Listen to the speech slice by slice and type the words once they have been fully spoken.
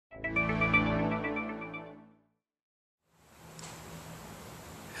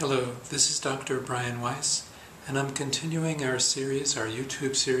Hello, this is Dr. Brian Weiss, and I'm continuing our series, our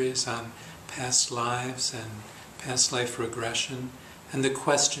YouTube series on past lives and past life regression, and the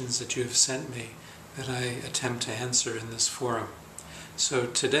questions that you have sent me that I attempt to answer in this forum. So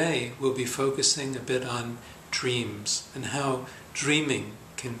today we'll be focusing a bit on dreams and how dreaming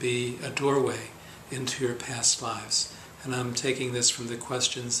can be a doorway into your past lives. And I'm taking this from the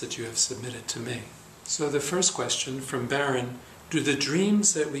questions that you have submitted to me. So the first question from Baron: do the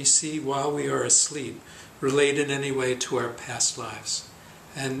dreams that we see while we are asleep relate in any way to our past lives?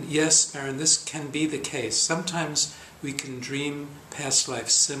 And yes, Baron, this can be the case. Sometimes we can dream past life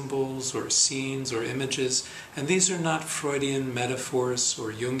symbols or scenes or images, and these are not Freudian metaphors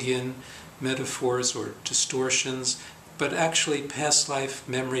or Jungian metaphors or distortions, but actually past life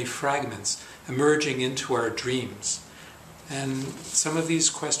memory fragments emerging into our dreams. And some of these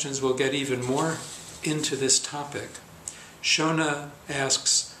questions will get even more into this topic. Shona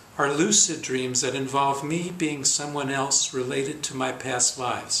asks, are lucid dreams that involve me being someone else related to my past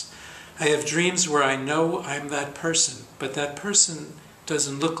lives? I have dreams where I know I'm that person, but that person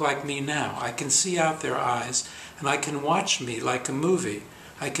doesn't look like me now. I can see out their eyes, and I can watch me like a movie.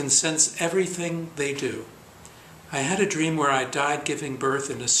 I can sense everything they do. I had a dream where I died giving birth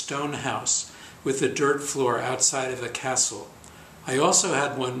in a stone house with a dirt floor outside of a castle. I also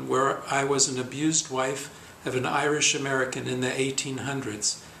had one where I was an abused wife of an Irish American in the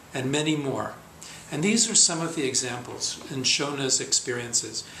 1800s, and many more. And these are some of the examples in Shona's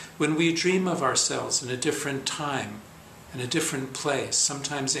experiences. When we dream of ourselves in a different time, in a different place,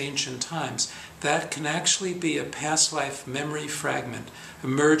 sometimes ancient times, that can actually be a past life memory fragment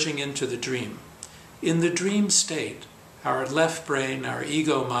emerging into the dream. In the dream state, our left brain, our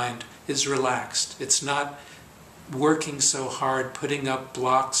ego mind, is relaxed. It's not working so hard, putting up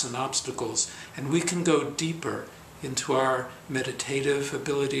blocks and obstacles, and we can go deeper into our meditative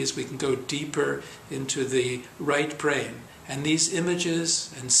abilities. We can go deeper into the right brain, and these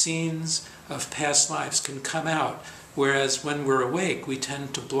images and scenes of past lives can come out, whereas when we're awake we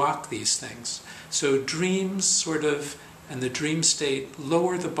tend to block these things. So dreams and the dream state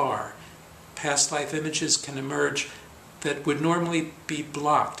lower the bar. Past life images can emerge that would normally be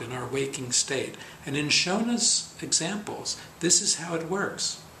blocked in our waking state. And in Shona's examples, this is how it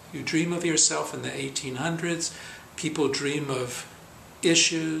works. You dream of yourself in the 1800s, people dream of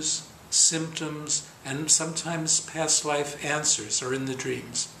issues, symptoms, and sometimes past life answers are in the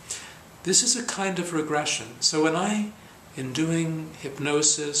dreams. This is a kind of regression. So when in doing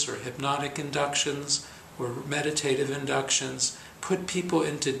hypnosis or hypnotic inductions or meditative inductions, put people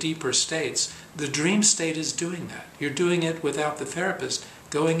into deeper states, the dream state is doing that. You're doing it without the therapist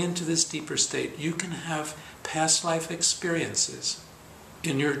going into this deeper state. You can have past life experiences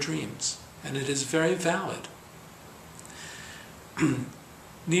in your dreams, and it is very valid.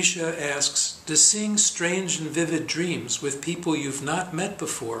 Nisha asks, does seeing strange and vivid dreams with people you've not met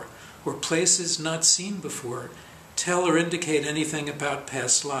before or places not seen before tell or indicate anything about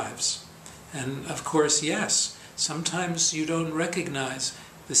past lives? And of course, yes. Sometimes you don't recognize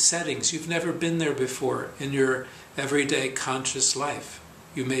the settings. You've never been there before in your everyday conscious life.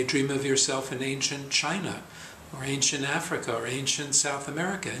 You may dream of yourself in ancient China or ancient Africa or ancient South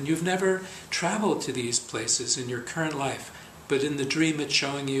America, and you've never traveled to these places in your current life, but in the dream it's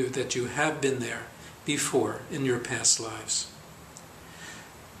showing you that you have been there before in your past lives.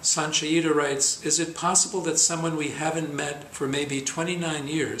 Sanchayita writes, is it possible that someone we haven't met for maybe 29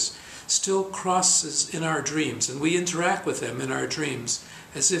 years still crosses in our dreams, and we interact with them in our dreams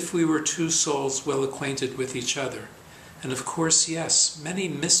as if we were two souls well acquainted with each other? And of course, yes, many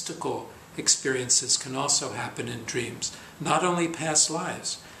mystical experiences can also happen in dreams, not only past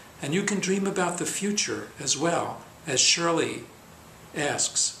lives. And you can dream about the future as well, as Shirley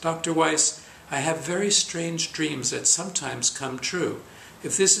asks. Dr. Weiss, I have very strange dreams that sometimes come true.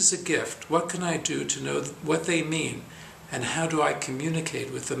 If this is a gift, what can I do to know what they mean? And how do I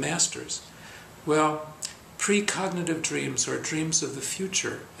communicate with the masters? Well, precognitive dreams are dreams of the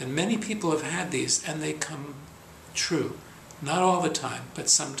future, and many people have had these and they come true. Not all the time, but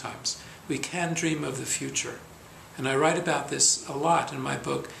sometimes. We can dream of the future. And I write about this a lot in my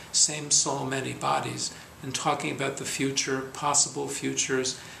book, Same Soul, Many Bodies, and talking about the future, possible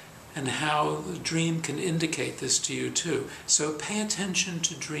futures, and how the dream can indicate this to you too. So pay attention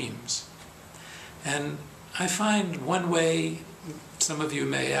to dreams. And I find one way, some of you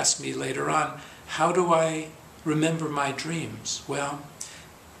may ask me later on, how do I remember my dreams? Well,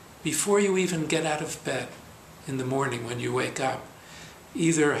 before you even get out of bed in the morning when you wake up,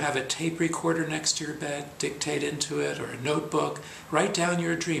 either have a tape recorder next to your bed, dictate into it, or a notebook, write down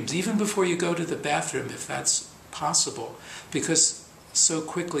your dreams, even before you go to the bathroom if that's possible, because so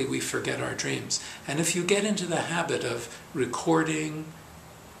quickly we forget our dreams. And if you get into the habit of recording,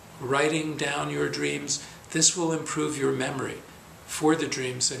 writing down your dreams, this will improve your memory for the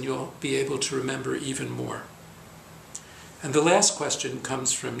dreams, and you'll be able to remember even more. And the last question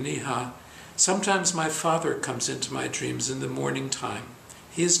comes from Neha. Sometimes my father comes into my dreams in the morning time.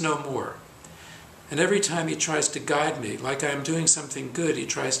 He is no more. And every time he tries to guide me, like I am doing something good, he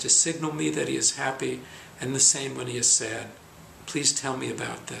tries to signal me that he is happy, and the same when he is sad. Please tell me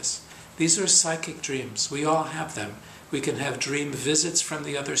about this. These are psychic dreams. We all have them. We can have dream visits from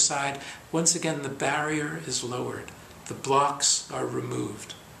the other side. Once again, the barrier is lowered. The blocks are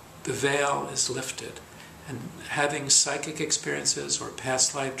removed. The veil is lifted. And having psychic experiences or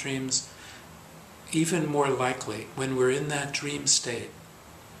past life dreams, even more likely, when we're in that dream state,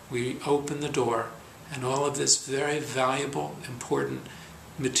 we open the door and all of this very valuable, important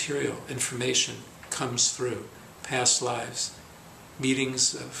material, information comes through. Past lives,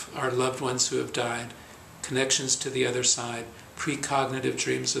 meetings of our loved ones who have died, connections to the other side, precognitive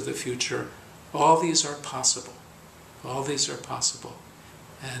dreams of the future. All these are possible. All these are possible.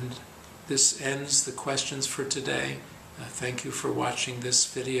 And this ends the questions for today. Thank you for watching this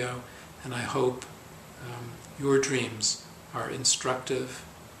video, and I hope your dreams are instructive.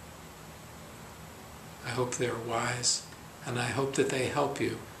 I hope they're wise, and I hope that they help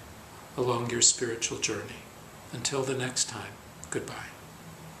you along your spiritual journey. Until the next time, goodbye.